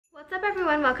What's up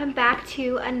everyone, welcome back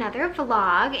to another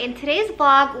vlog. In today's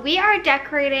vlog we are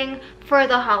decorating for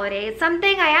the holidays,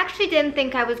 something I actually didn't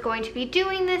think I was going to be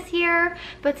doing this year,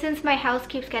 but since my house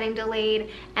keeps getting delayed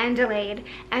and delayed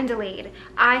and delayed,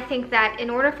 I think that in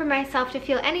order for myself to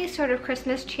feel any sort of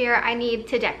Christmas cheer, I need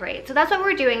to decorate. So that's what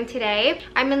we're doing today.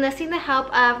 I'm enlisting the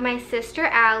help of my sister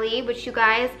Allie, which you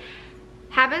guys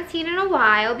haven't seen in a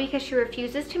while because she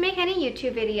refuses to make any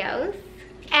YouTube videos,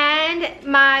 and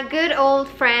my good old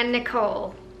friend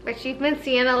Nicole, which you've been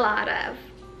seeing a lot of.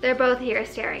 They're both here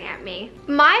staring at me.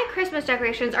 My Christmas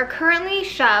decorations are currently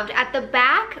shoved at the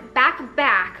back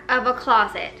of a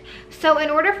closet. So in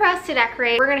order for us to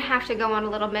decorate, we're gonna have to go on a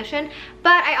little mission.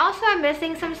 But I also am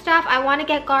missing some stuff. I wanna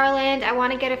get garland, I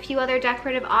wanna get a few other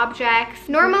decorative objects.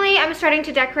 Normally I'm starting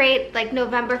to decorate like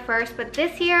November 1st, but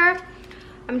this year,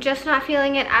 I'm just not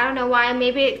feeling it. I don't know why.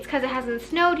 Maybe it's because it hasn't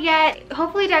snowed yet.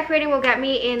 Hopefully decorating will get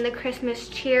me in the Christmas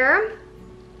cheer.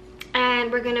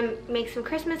 And we're gonna make some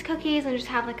Christmas cookies and just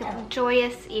have like a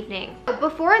joyous evening. But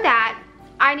before that,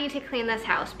 I need to clean this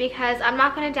house because I'm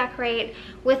not gonna decorate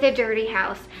with a dirty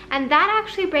house. And that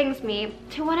actually brings me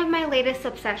to one of my latest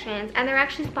obsessions, and they're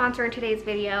actually sponsoring today's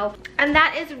video. And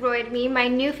that is ROIDMI, my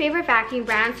new favorite vacuum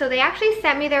brand. So they actually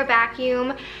sent me their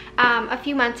vacuum a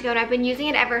few months ago, and I've been using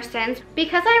it ever since.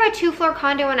 Because I have a 2-floor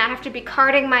condo and I have to be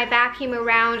carting my vacuum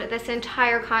around this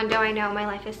entire condo, I know my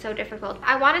life is so difficult.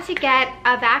 I wanted to get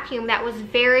a vacuum that was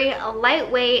very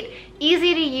lightweight,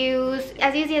 easy to use,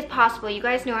 as easy as possible. You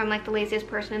guys know I'm like the laziest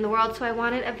person in the world, so I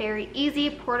wanted a very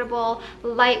easy, portable,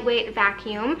 lightweight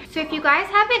vacuum. So if you guys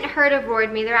haven't heard of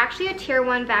ROIDMI, they're actually a tier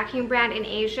 1 vacuum brand in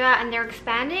Asia, and they're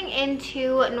expanding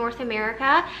into North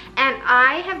America, and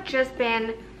I have just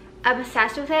been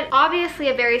obsessed with it. Obviously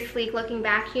a very sleek looking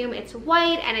vacuum. It's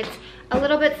white and it's a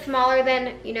little bit smaller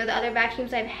than, you know, the other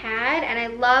vacuums I've had, and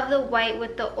I love the white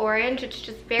with the orange. It's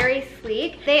just very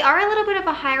sleek. They are a little bit of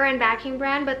a higher end vacuum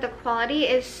brand, but the quality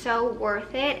is so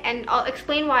worth it, and I'll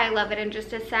explain why I love it in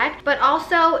just a sec. But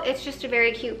also it's just a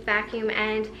very cute vacuum,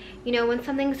 and you know, when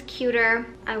something's cuter,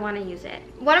 I want to use it.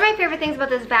 One of my favorite things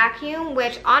about this vacuum,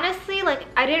 which honestly, like,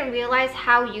 I didn't realize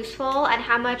how useful and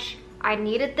how much I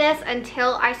needed this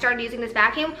until I started using this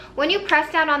vacuum. When you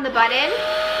press down on the button,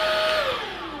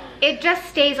 it just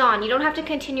stays on. You don't have to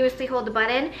continuously hold the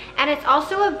button. And it's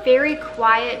also a very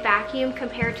quiet vacuum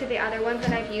compared to the other ones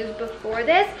that I've used before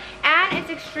this. And it's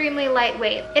extremely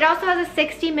lightweight. It also has a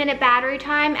 60-minute battery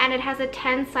time, and it has a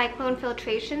 10 cyclone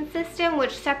filtration system,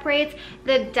 which separates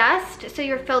the dust so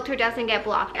your filter doesn't get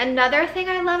blocked. Another thing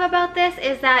I love about this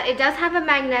is that it does have a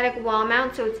magnetic wall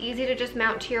mount, so it's easy to just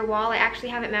mount to your wall. I actually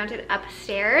have it mounted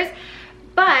upstairs.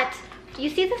 But you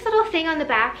see this little thing on the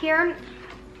back here?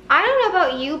 I don't know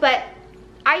about you, but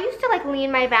I used to like lean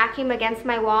my vacuum against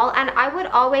my wall, and I would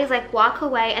always like walk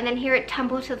away and then hear it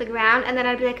tumble to the ground, and then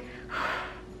I'd be like,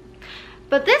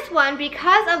 but this one,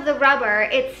 because of the rubber,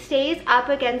 it stays up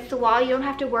against the wall. You don't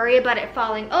have to worry about it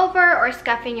falling over or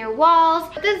scuffing your walls.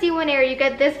 With the Z1 Air, you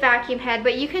get this vacuum head,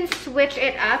 but you can switch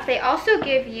it up. They also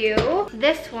give you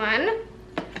this one,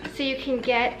 so you can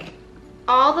get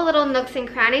all the little nooks and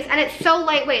crannies, and it's so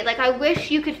lightweight. Like, I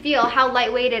wish you could feel how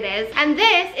lightweight it is. And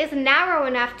this is narrow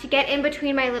enough to get in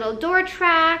between my little door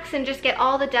tracks and just get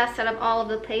all the dust out of all of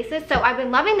the places. So I've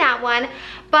been loving that one,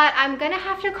 but I'm gonna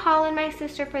have to call in my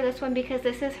sister for this one because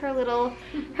this is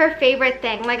her favorite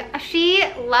thing. Like, she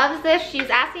loves this. She's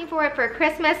asking for it for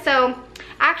Christmas. So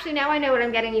actually now I know what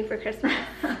I'm getting you for Christmas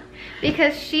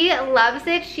because she loves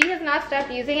it. She has not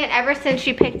stopped using it ever since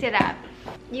she picked it up.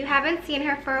 You haven't seen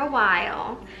her for a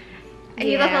while. And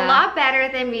you look a lot better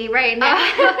than me right now.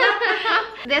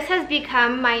 This has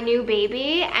become my new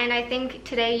baby, and I think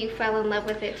today you fell in love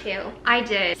with it too. I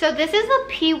did. So this is the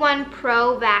P1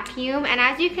 Pro vacuum, and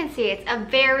as you can see, it's a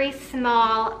very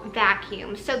small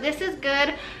vacuum. So this is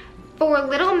good for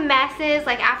little messes,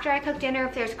 like after I cook dinner,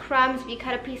 if there's crumbs, if you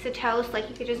cut a piece of toast, like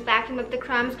you could just vacuum up the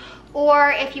crumbs.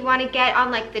 Or if you want to get on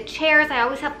like the chairs, I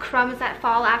always have crumbs that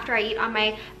fall after I eat on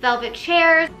my velvet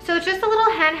chairs. So it's just a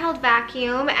little handheld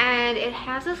vacuum, and it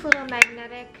has this little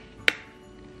magnetic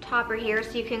topper here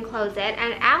so you can close it.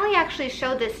 And Allie actually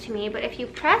showed this to me, but if you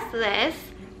press this,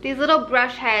 these little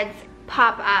brush heads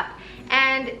pop up.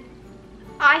 And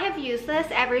I have used this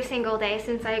every single day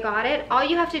since I got it. All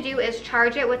you have to do is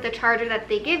charge it with the charger that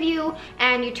they give you,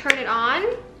 and you turn it on.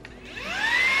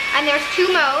 And there's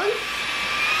 2 modes.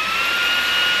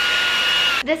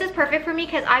 This is perfect for me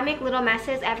because I make little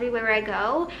messes everywhere I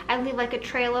go. I leave like a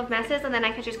trail of messes, and then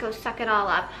I can just go suck it all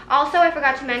up. Also, I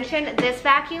forgot to mention, this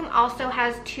vacuum also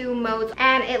has 2 modes,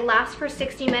 and it lasts for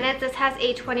 60 minutes. This has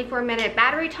a 24-minute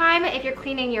battery time if you're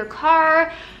cleaning your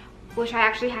car, which I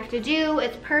actually have to do.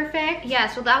 It's perfect. Yeah,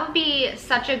 so that would be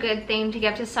such a good thing to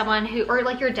give to someone who, or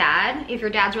like your dad, if your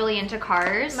dad's really into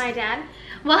cars. My dad?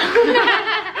 Well, no,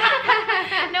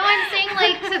 I'm saying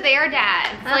like to their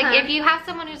dads. Like if you have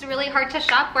someone who's really hard to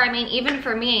shop for, I mean, even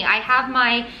for me, I have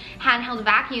my handheld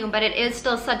vacuum, but it is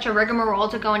still such a rigmarole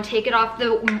to go and take it off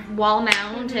the wall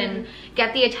mount and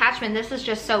get the attachment. This is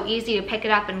just so easy to pick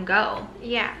it up and go.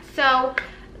 Yeah, so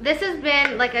this has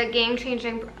been like a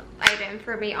game-changing item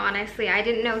for me, honestly. I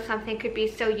didn't know something could be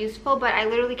so useful, but I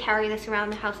literally carry this around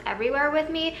the house everywhere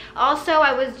with me. Also,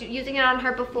 I was using it on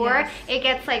her before. Yes. It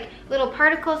gets like little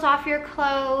particles off your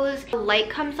clothes. The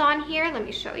light comes on here. Let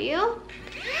me show you.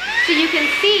 So you can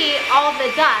see all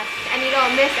the dust and you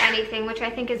don't miss anything, which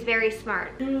I think is very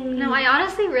smart. No, I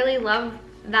honestly really love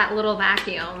that little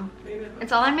vacuum.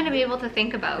 It's all I'm going to be able to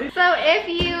think about. So if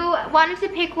you wanted to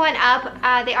pick one up,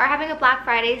 they are having a Black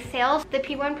Friday sale. The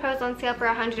P1 Pro is on sale for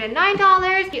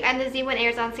 $109 and the Z1 Air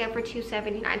is on sale for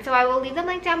 $279. So I will leave the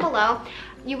link down below.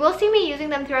 You will see me using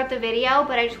them throughout the video,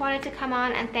 but I just wanted to come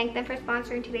on and thank them for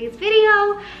sponsoring today's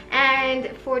video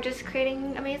and for just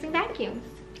creating amazing vacuums.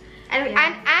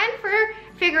 And for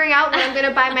figuring out what I'm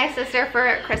gonna buy my sister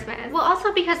for Christmas. Well,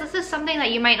 also because this is something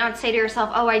that you might not say to yourself,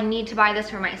 oh, I need to buy this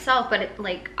for myself, but it,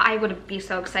 like, I would be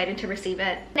so excited to receive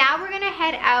it. Now we're gonna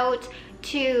head out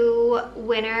to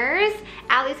Winners.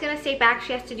 Allie's gonna stay back,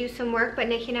 she has to do some work, but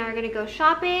Nikki and I are gonna go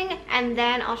shopping, and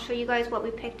then I'll show you guys what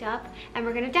we picked up, and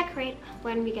we're gonna decorate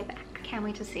when we get back. Can't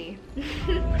wait to see.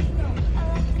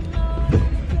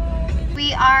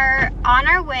 We are on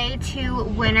our way to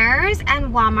Winners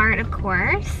and Walmart, of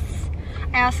course.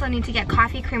 I also need to get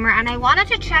coffee creamer, and I wanted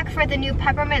to check for the new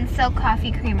peppermint silk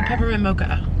coffee creamer. Peppermint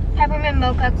mocha. Peppermint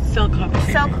mocha silk coffee creamer.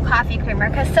 Silk coffee creamer,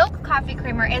 because silk coffee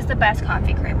creamer is the best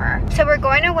coffee creamer. So we're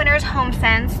going to Winners Home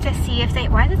Sense to see if they,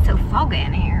 why is it so foggy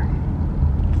in here?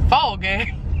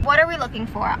 Foggy? What are we looking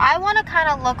for? I want to kind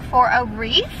of look for a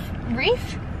wreath.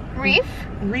 Wreath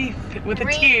with a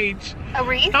TH. A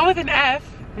wreath? Not with an F.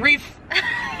 Reef.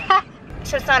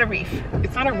 So it's not a reef.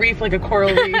 It's not a reef like a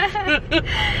coral reef.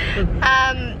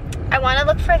 I want to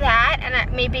look for that,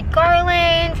 and maybe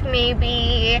garland,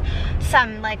 maybe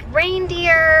some like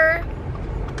reindeer,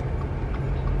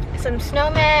 some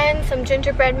snowmen, some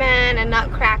gingerbread men, a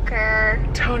nutcracker.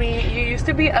 Tony, you used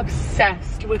to be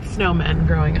obsessed with snowmen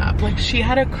growing up. Like, she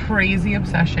had a crazy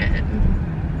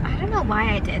obsession. I don't know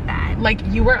why I did that. Like,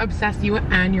 you were obsessed, you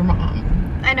and your mom.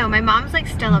 I know, my mom's like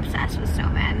still obsessed with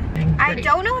snowmen. I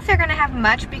don't know if they're gonna have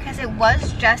much because it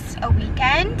was just a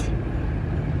weekend,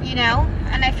 you know?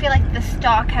 And I feel like the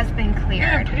stock has been cleared.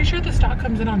 Yeah, I'm pretty sure the stock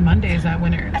comes in on Mondays at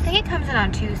Winners. I think it comes in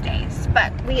on Tuesdays,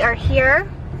 but we are here.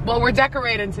 Well, we're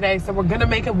decorating today, so we're gonna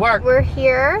make it work. We're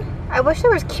here. I wish there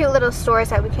was cute little stores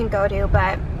that we can go to,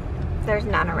 but there's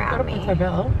none around me.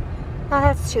 Oh,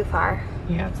 that's too far.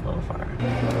 Yeah, it's a little far.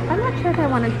 I'm not sure if I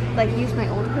want to like use my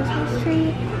old Christmas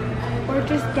tree or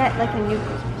just get like a new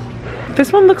Christmas tree.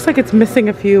 This one looks like it's missing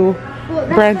a few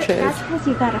branches. That's because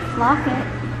you gotta flock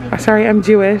it. Sorry, I'm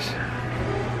Jewish.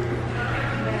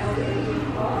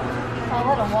 A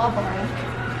little wobbly.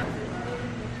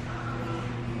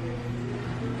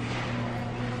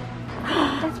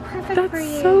 That's perfect for you.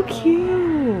 That's so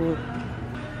cute.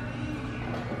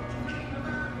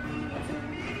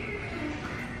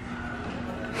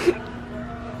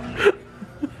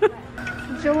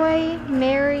 Joy,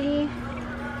 Mary.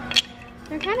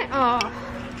 They're kind of, oh.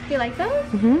 Do you like those?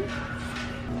 Mm-hmm.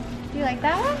 Do you like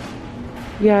that one?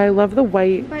 Yeah, I love the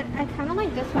white. But I kind of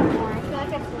like this one more. I feel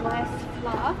like it's less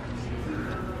fluffed.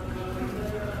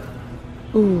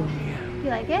 Ooh, yeah. Do you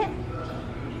like it?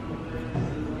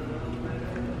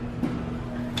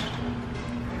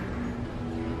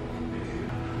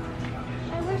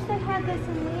 I wish they had this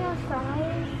in Leo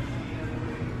size.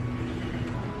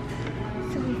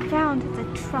 So we found the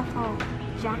truffle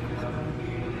jackpot.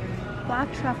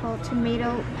 Black truffle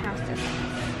tomato pasta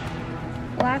sauce.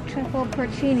 Black truffle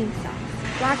porcini sauce.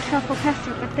 Black truffle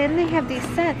pesto. But then they have these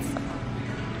sets.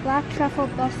 Black truffle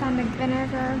balsamic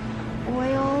vinegar,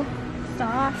 oil,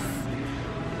 sauce.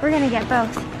 We're gonna get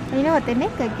both. And you know what? They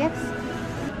make good gifts.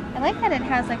 I like that it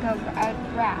has like a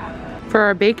wrap. For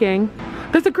our baking.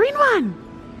 There's a green one!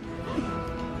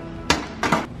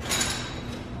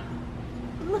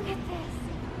 Look at this.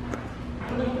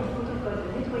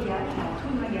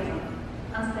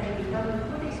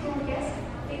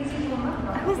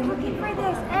 I was looking for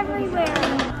this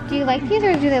everywhere. Do you like these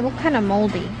or do they look kind of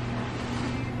moldy?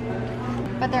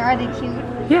 But are they cute?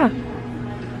 Yeah.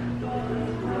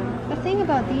 The thing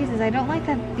about these is I don't like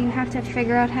that you have to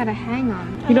figure out how to hang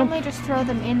them. I normally just throw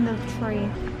them in the tree.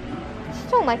 I just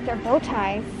don't like their bow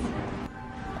ties.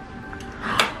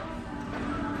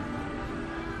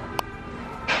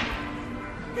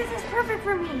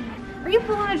 for me. Are you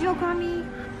pulling a joke on me?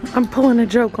 I'm pulling a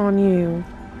joke on you.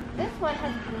 This one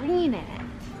has green in it.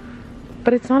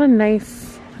 But it's not a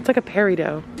nice, it's like a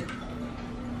peridot.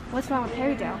 What's wrong with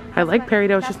peridot? I like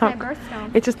peridot, it's just not, my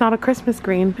birthstone. it's just not a Christmas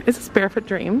green. Is this Barefoot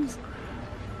Dreams?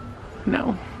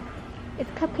 No. It's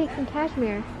cupcakes and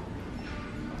cashmere.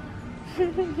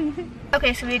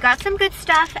 Okay, so we got some good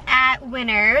stuff at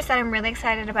Winners that I'm really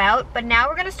excited about, but now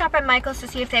we're gonna stop at Michael's to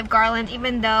see if they have garland,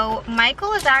 even though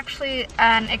Michael is actually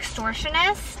an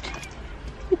extortionist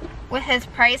with his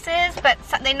prices, but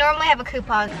they normally have a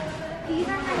coupon. These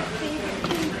are my favorite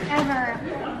things ever.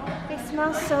 They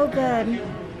smell so good.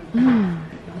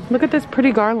 Look at this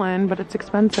pretty garland, but it's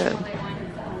expensive.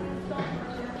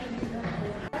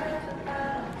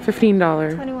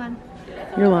 $15. 21.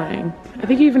 You're lying. I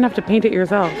think you even have to paint it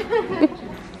yourself.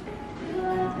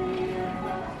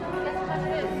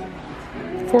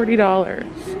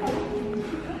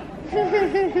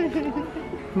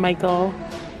 $40. Michael,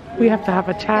 we have to have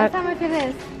a chat. That's how much it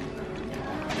is.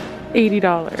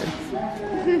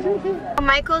 $80.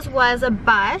 Michael's was a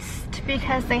bust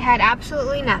because they had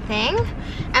absolutely nothing,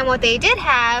 and what they did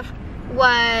have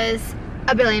was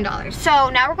 $1 billion. So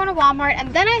now we're going to Walmart,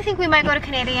 and then I think we might go to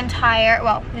Canadian Tire.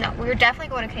 Well, no, we're definitely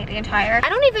going to Canadian Tire. I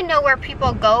don't even know where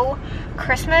people go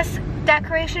Christmas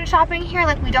decoration shopping here.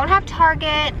 Like, we don't have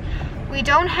Target, we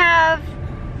don't have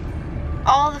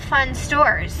all the fun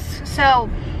stores, so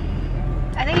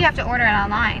I think you have to order it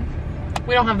online.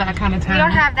 We don't have that kind of time. We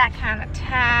don't have that kind of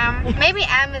time. Maybe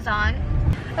Amazon.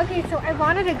 Okay, so I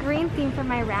wanted a green theme for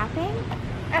my wrapping,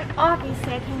 and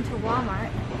obviously I came to Walmart,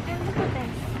 and look at this.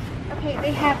 Okay,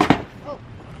 they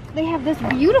have this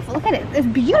beautiful, look at it, it's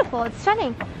beautiful, it's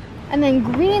stunning. And then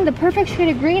green, the perfect shade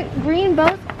of green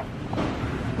both.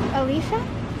 Alicia,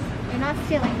 you're not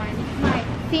stealing my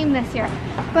theme this year.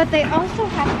 But they also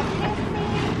have a pink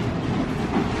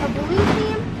theme, a blue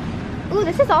theme. Ooh,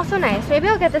 this is also nice. Maybe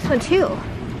I'll get this one too.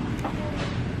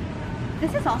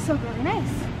 This is also really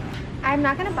nice. I'm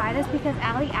not gonna buy this because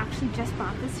Allie actually just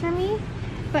bought this for me,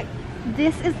 but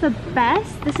this is the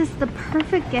best. This is the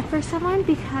perfect gift for someone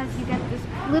because you get this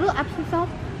little Epsom salt,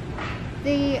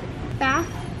 the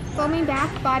foaming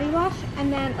bath body wash,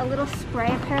 and then a little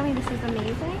spray. Apparently this is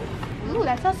amazing. Ooh,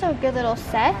 that's also a good little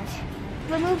set.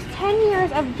 Removes 10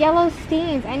 years of yellow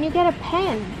stains, and you get a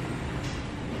pen.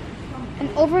 An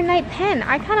overnight pen.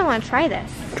 I kind of want to try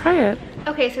this. Try it.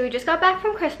 Okay, so we just got back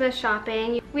from Christmas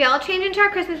shopping. We all changed into our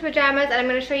Christmas pajamas, and I'm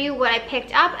going to show you what I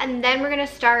picked up, and then we're going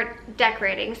to start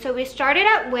decorating. So we started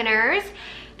at Winners.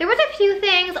 There was a few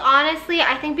things, honestly.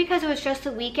 I think because it was just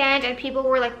the weekend and people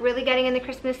were like really getting in the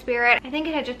Christmas spirit, I think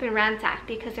it had just been ransacked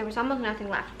because there was almost nothing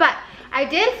left. But I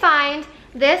did find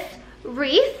this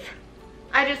wreath.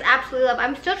 I just absolutely love.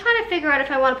 I'm still trying to figure out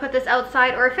if I want to put this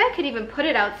outside or if I could even put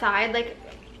it outside. Like,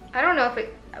 I don't know if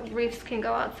wreaths can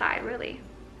go outside, really.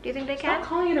 Do you think they can? Stop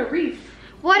calling it a wreath.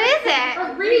 What is it?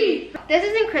 A wreath. This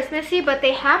isn't Christmassy, but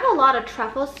they have a lot of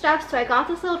truffle stuff, so I got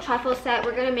this little truffle set.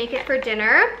 We're gonna make it for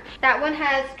dinner. That one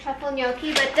has truffle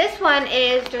gnocchi, but this one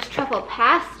is just truffle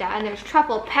pasta, and there's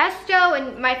truffle pesto,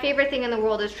 and my favorite thing in the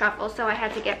world is truffle, so I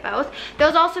had to get both.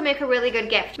 Those also make a really good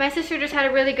gift. My sister just had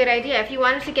a really good idea. If you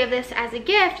wanted to give this as a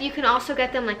gift, you can also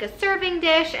get them like a serving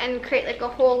dish and create like a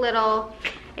whole little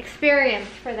experience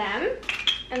for them.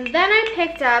 And then I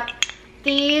picked up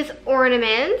these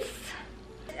ornaments.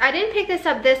 I didn't pick this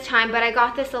up this time, but I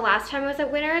got this the last time I was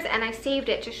at Winners, and I saved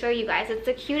it to show you guys. It's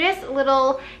the cutest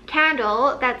little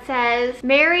candle that says,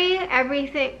 Merry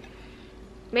everything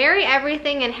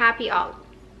and happy all.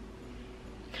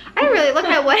 I didn't really look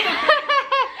at what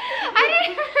I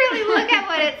didn't really look at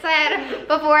what it said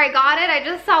before I got it. I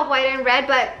just saw white and red,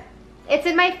 but it's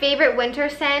in my favorite winter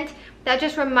scent. That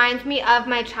just reminds me of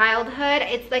my childhood.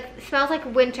 It's like, it smells like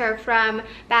winter from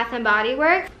Bath and Body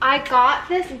Works. I got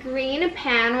this green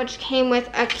pan, which came with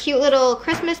a cute little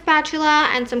Christmas spatula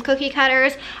and some cookie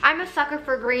cutters. I'm a sucker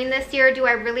for green this year. Do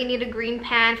I really need a green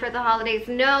pan for the holidays?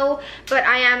 No, but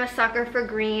I am a sucker for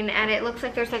green, and it looks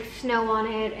like there's like snow on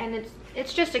it, and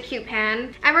it's just a cute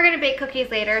pan. And we're gonna bake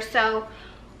cookies later, so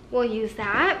we'll use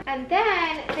that. And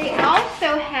then they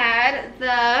also had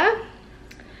the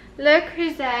Le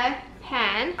Creuset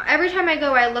pen. Every time I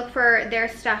go, I look for their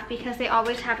stuff because they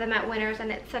always have them at Winners, and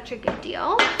it's such a good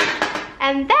deal.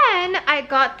 And then I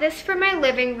got this for my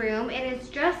living room. It is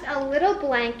just a little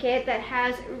blanket that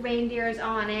has reindeers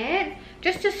on it,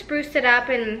 just to spruce it up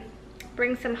and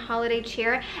bring some holiday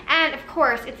cheer. And of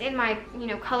course, it's in my,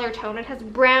 color tone. It has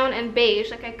brown and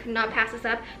beige. Like, I could not pass this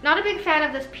up. Not a big fan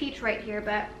of this peach right here,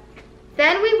 but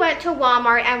then we went to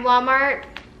Walmart, and Walmart,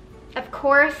 of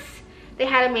course, they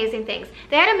had amazing things.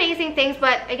 They had amazing things,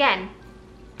 but again,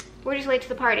 we're just late to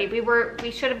the party.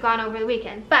 We should have gone over the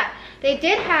weekend. But they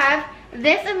did have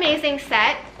this amazing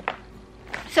set.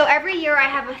 So every year I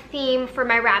have a theme for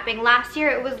my wrapping. Last year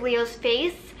it was Leo's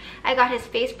face. I got his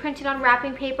face printed on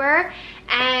wrapping paper.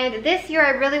 And this year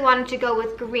I really wanted to go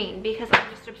with green because I'm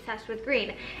just obsessed with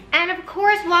green. And of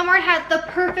course Walmart had the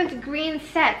perfect green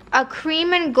set. A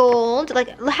cream and gold. Like,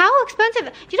 how expensive?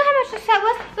 Do you know how much the set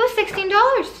was? It was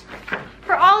 $16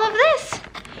 for all of this.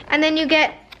 And then you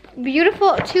get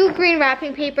beautiful 2 green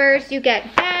wrapping papers. You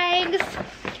get bags.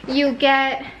 You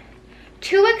get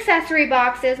 2 accessory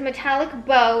boxes, metallic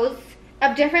bows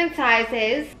of different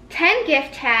sizes, 10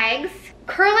 gift tags,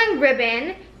 curling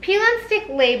ribbon, peel and stick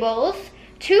labels,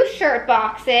 2 shirt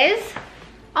boxes,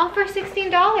 all for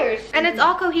 $16. And it's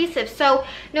all cohesive, so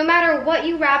no matter what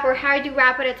you wrap or how you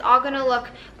wrap it, it's all gonna look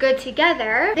good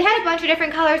together. They had a bunch of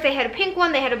different colors. They had a pink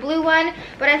one, they had a blue one,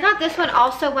 but I thought this one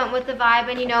also went with the vibe,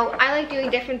 and you know, I like doing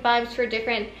different vibes for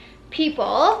different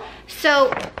people.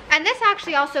 So, and this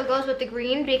actually also goes with the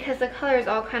green because the colors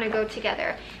all kind of go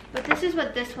together. But this is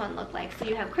what this one looked like. So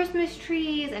you have Christmas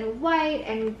trees and white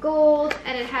and gold,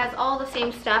 and it has all the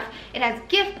same stuff. It has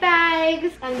gift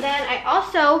bags. And then I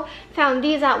also found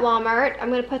these at Walmart. I'm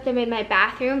gonna put them in my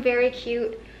bathroom. Very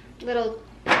cute little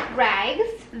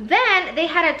rags. Then they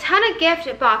had a ton of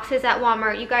gift boxes at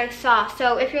Walmart, you guys saw.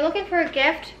 So if you're looking for a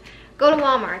gift, go to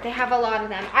Walmart. They have a lot of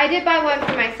them. I did buy one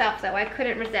for myself though. I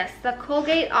couldn't resist. The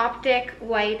Colgate Optic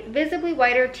White, visibly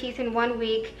whiter teeth in 1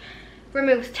 week.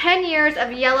 Removes 10 years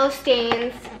of yellow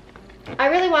stains. I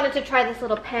really wanted to try this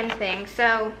little pen thing,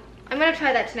 so I'm gonna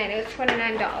try that tonight. It was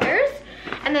 $29.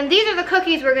 And then these are the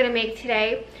cookies we're gonna make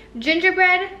today.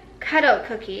 Gingerbread cutout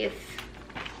cookies.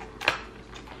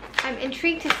 I'm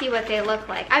intrigued to see what they look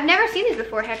like. I've never seen these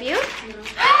before, have you? No.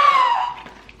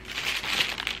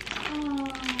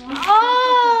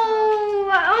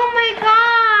 Oh my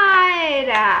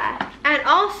God. And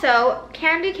also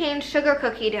candy cane sugar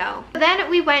cookie dough. Then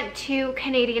we went to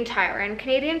Canadian Tire, and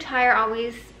Canadian Tire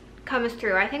always comes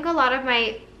through. I think a lot of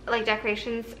my like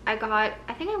decorations I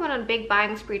think I went on a big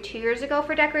buying spree 2 years ago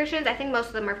for decorations. I think most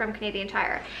of them are from Canadian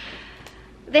Tire.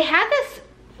 They had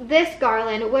this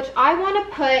garland, which I want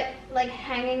to put like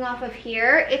hanging off of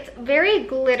here. It's very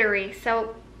glittery,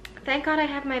 so thank God I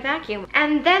have my vacuum.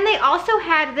 And then they also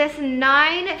had this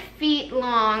 9 feet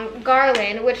long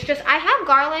garland, which I have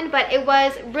garland, but it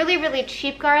was really, really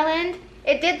cheap garland.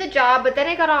 It did the job, but then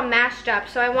it got all mashed up.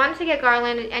 So I wanted to get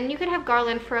garland, and you could have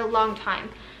garland for a long time.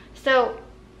 So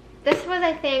this was,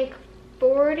 I think,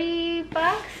 40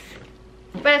 bucks,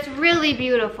 but it's really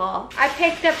beautiful. I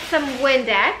picked up some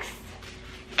Windex,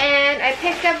 and I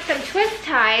picked up some twist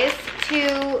ties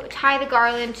to tie the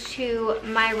garland to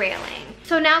my railing.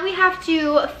 So now we have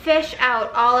to fish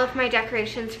out all of my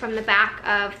decorations from the back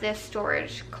of this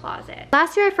storage closet.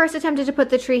 Last year I first attempted to put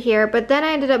the tree here, but then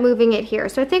I ended up moving it here.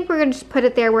 So I think we're gonna just put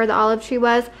it there where the olive tree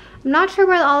was. I'm not sure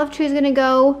where the olive tree is gonna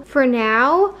go for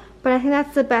now, but I think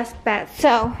that's the best bet.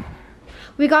 So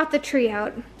we got the tree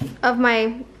out of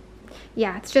my,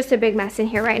 yeah, it's just a big mess in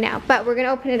here right now, but we're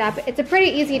gonna open it up. It's a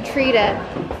pretty easy tree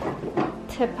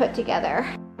to put together.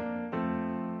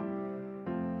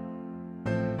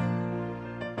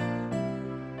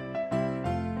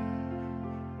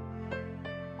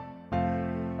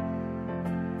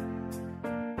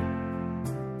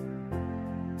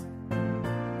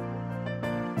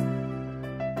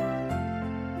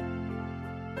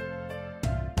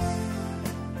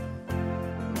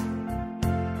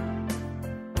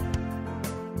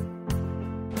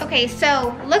 Okay,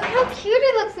 so look how cute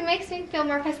it looks. It makes me feel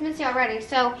more Christmassy already.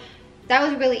 So that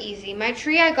was really easy. My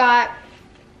tree I got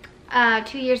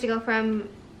 2 years ago from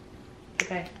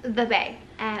the Bay,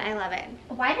 and I love it.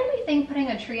 Why did we think putting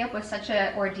a tree up was such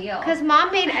an ordeal? Because Mom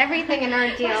made everything an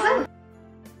ordeal.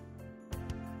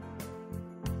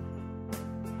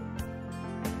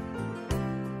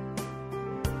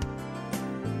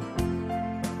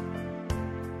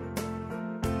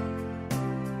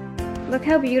 Look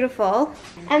how beautiful.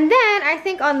 And then I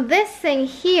think on this thing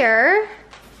here,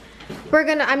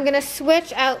 I'm gonna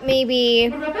switch out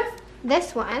maybe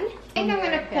this one. I think I'm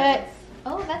gonna put,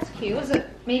 oh, that's cute.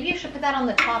 Maybe you should put that on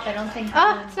the top. I don't think.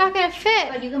 Oh, it's not gonna fit.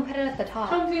 But you can put it at the top.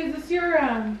 Chelsea, is this your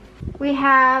We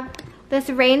have this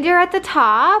reindeer at the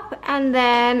top, and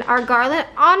then our garland.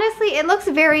 Honestly, it looks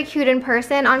very cute in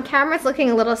person. On camera, it's looking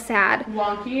a little sad.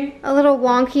 Wonky? A little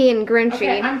wonky and grinchy.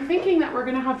 Okay, I'm thinking that we're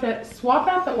gonna have to swap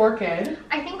out the orchid.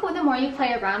 I think the more you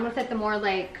play around with it, the more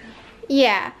like...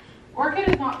 Yeah. Orchid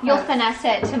is not festive. You'll finesse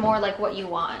it to more like what you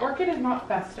want. Orchid is not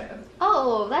festive.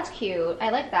 Oh, that's cute. I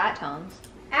like that, Tones.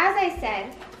 As I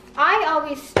said, I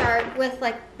always start with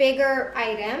like bigger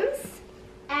items,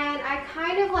 and I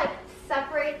kind of like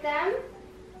separate them.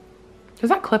 Does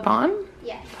that clip on?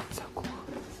 Yes. That's so cool.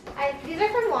 These are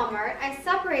from Walmart. I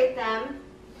separate them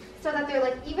so that they're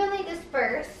like evenly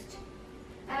dispersed,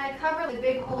 and I cover the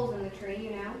big holes in the tree,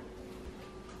 you know.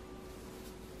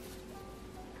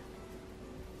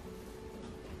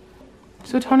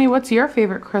 So Tony, what's your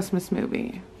favorite Christmas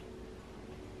movie?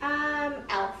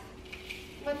 Elf.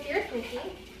 What's yours, Nikki?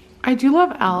 I do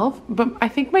love Elf, but I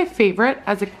think my favorite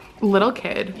as a little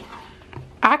kid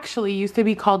actually used to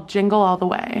be called Jingle All the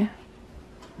Way.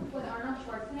 With Arnold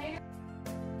Schwarzenegger?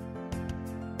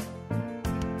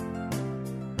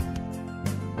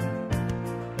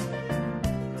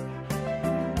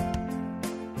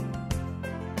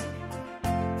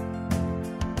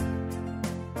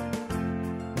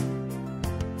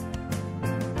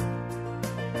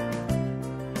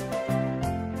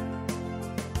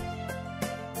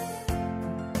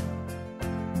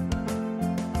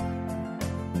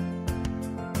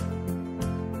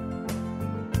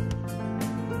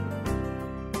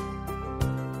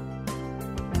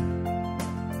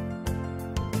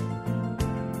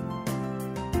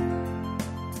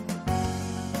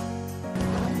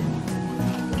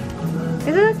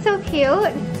 Isn't it so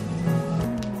cute?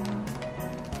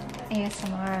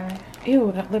 ASMR.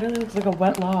 Ew, that literally looks like a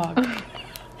wet log.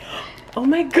 Oh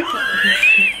my god.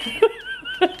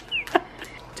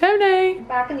 Tony.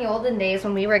 Back in the olden days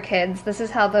when we were kids, this is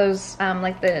how those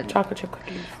like the Chocolate chip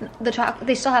cookies.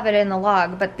 they still have it in the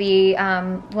log, but the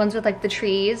ones with like the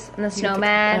trees and the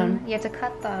snowman, you have to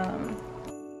cut them.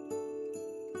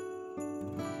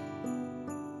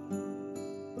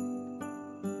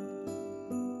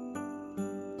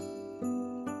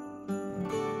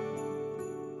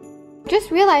 Just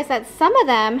realized that some of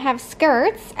them have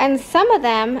skirts and some of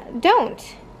them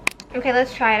don't. Okay,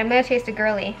 let's try it. I'm gonna taste a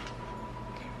girly.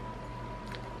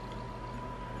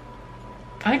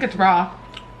 I think it's raw.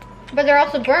 But they're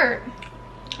also burnt.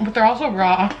 But they're also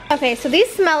raw. Okay, so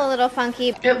these smell a little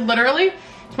funky. It literally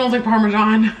smells like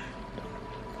Parmesan.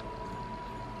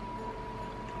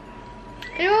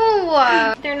 Ew,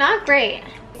 they're not great.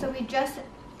 So we just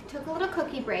took a little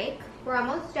cookie break. We're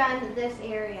almost done this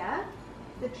area.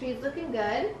 The tree's looking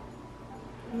good.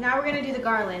 Now we're gonna do the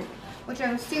garland, which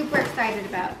I'm super excited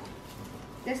about.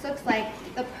 This looks like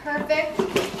the perfect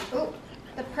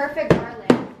garland.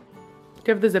 Do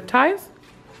you have the zip ties?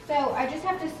 So I just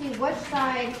have to see which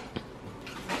side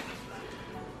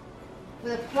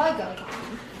the plug goes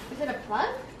on. Is it a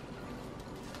plug?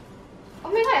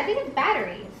 Oh my god, I think it's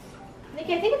batteries.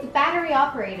 Nikki, I think it's battery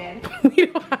operated. We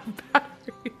don't have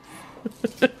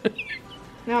batteries.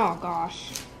 Oh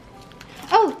gosh.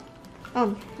 Oh,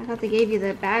 I thought they gave you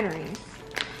the batteries.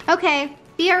 Okay,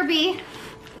 BRB.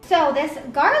 So this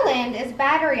garland is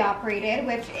battery operated,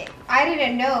 which I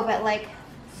didn't know, but like,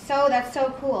 so that's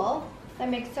so cool. That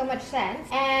makes so much sense.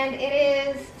 And it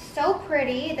is so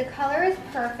pretty. The color is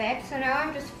perfect. So now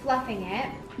I'm just fluffing it.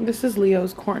 This is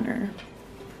Leo's corner.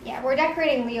 Yeah, we're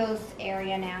decorating Leo's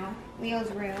area now. Leo's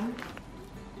room.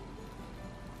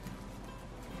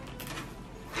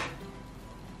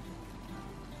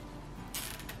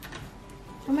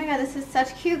 Oh my god, this is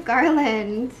such cute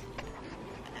garland.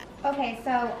 Okay,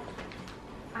 so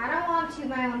I don't want to toot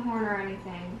my own horn or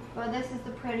anything, but this is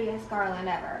the prettiest garland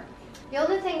ever. The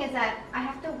only thing is that I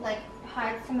have to like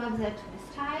hide some of the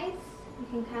twist ties. You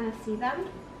can kind of see them.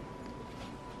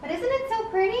 But isn't it so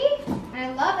pretty? And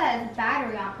I love that it's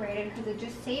battery operated because it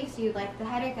just saves you like the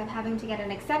headache of having to get an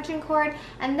extension cord.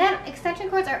 And then extension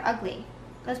cords are ugly.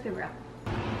 Let's be real.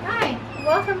 Hi,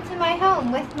 welcome to my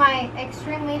home with my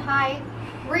extremely high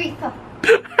wreath.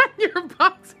 Your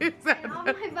boxes. And all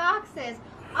my boxes.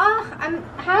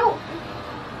 Oh,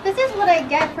 this is what I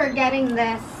get for getting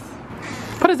this.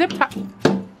 Put a zip tie.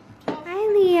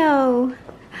 Hi, Leo.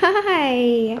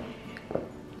 Hi.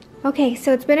 Okay,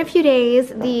 so it's been a few days.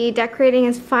 The decorating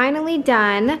is finally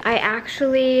done. I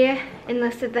actually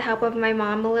enlisted the help of my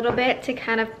mom a little bit to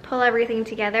kind of pull everything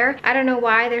together. I don't know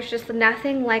why, there's just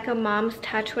nothing like a mom's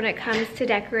touch when it comes to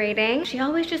decorating. She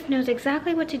always just knows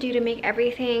exactly what to do to make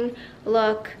everything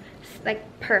look like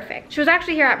perfect. She was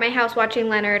actually here at my house watching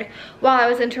Leonard while I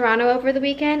was in Toronto over the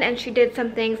weekend, and she did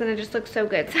some things and it just looked so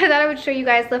good. So I thought I would show you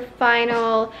guys the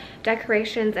final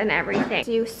decorations and everything.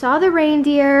 So you saw the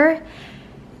reindeer.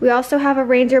 We also have a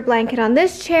reindeer blanket on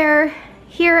this chair.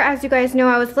 Here, as you guys know,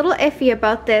 I was a little iffy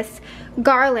about this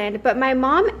garland, but my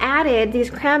mom added these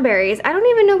cranberries. I don't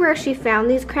even know where she found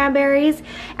these cranberries,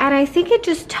 and I think it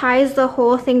just ties the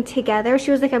whole thing together. She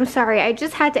was like, I'm sorry, I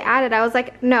just had to add it. I was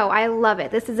like, no, I love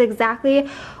it. This is exactly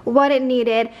what it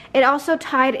needed. It also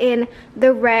tied in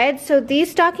the red. So these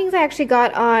stockings I actually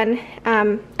got on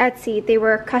Etsy. They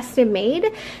were custom made.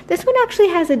 This one actually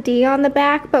has a D on the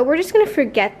back, but we're just gonna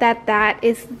forget that that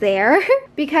is there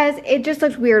because it just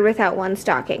looks weird without one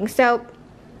stocking. So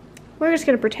we're just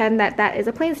gonna pretend that that is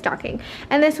a plain stocking.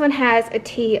 And this one has a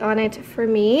T on it for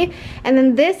me. And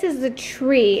then this is the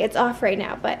tree. It's off right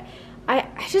now, but I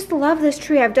just love this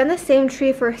tree. I've done the same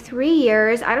tree for 3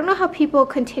 years. I don't know how people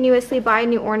continuously buy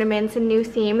new ornaments and new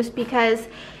themes because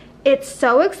it's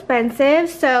so expensive.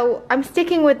 So I'm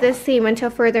sticking with this theme until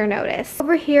further notice.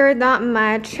 Over here, not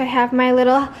much. I have my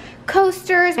little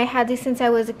coasters. I had these since I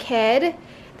was a kid.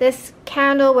 This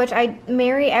candle, which I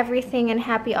marry everything and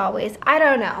happy always. I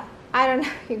don't know,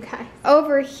 you guys.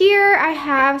 Over here, I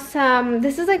have some,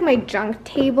 this is like my junk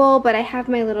table, but I have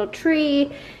my little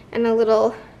tree and a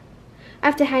little, I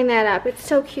have to hang that up. It's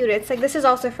so cute. It's like, this is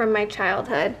also from my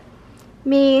childhood.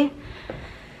 Me.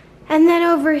 And then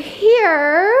over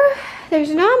here, there's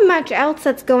not much else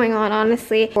that's going on,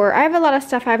 honestly. Or I have a lot of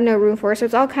stuff I have no room for, so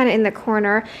it's all kind of in the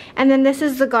corner. And then this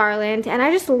is the garland, and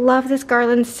I just love this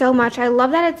garland so much. I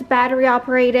love that it's battery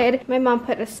operated. My mom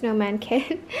put a snowman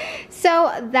kit.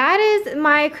 So that is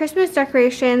my Christmas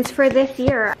decorations for this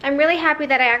year. I'm really happy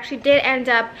that I actually did end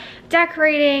up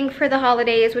decorating for the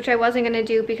holidays, which I wasn't gonna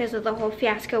do because of the whole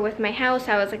fiasco with my house.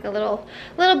 I was like a little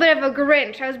bit of a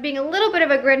Grinch. I was being a little bit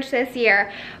of a Grinch this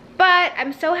year. But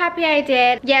I'm so happy I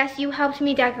did. Yes, you helped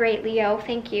me decorate, Leo.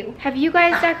 Thank you. Have you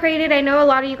guys decorated? I know a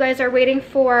lot of you guys are waiting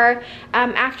for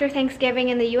after Thanksgiving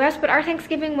in the US, but our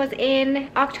Thanksgiving was in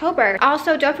October.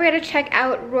 Also, don't forget to check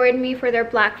out ROIDMI for their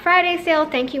Black Friday sale.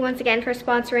 Thank you once again for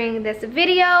sponsoring this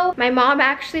video. My mom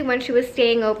actually, when she was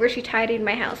staying over, she tidied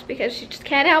my house because she just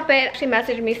can't help it. She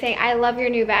messaged me saying, I love your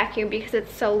new vacuum because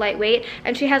it's so lightweight,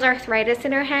 and she has arthritis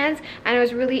in her hands, and it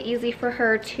was really easy for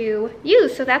her to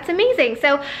use, so that's amazing.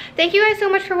 So thank you guys so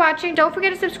much for watching. Don't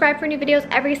forget to subscribe for new videos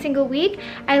every single week.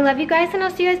 I love you guys, and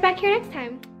I'll see you guys back here next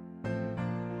time.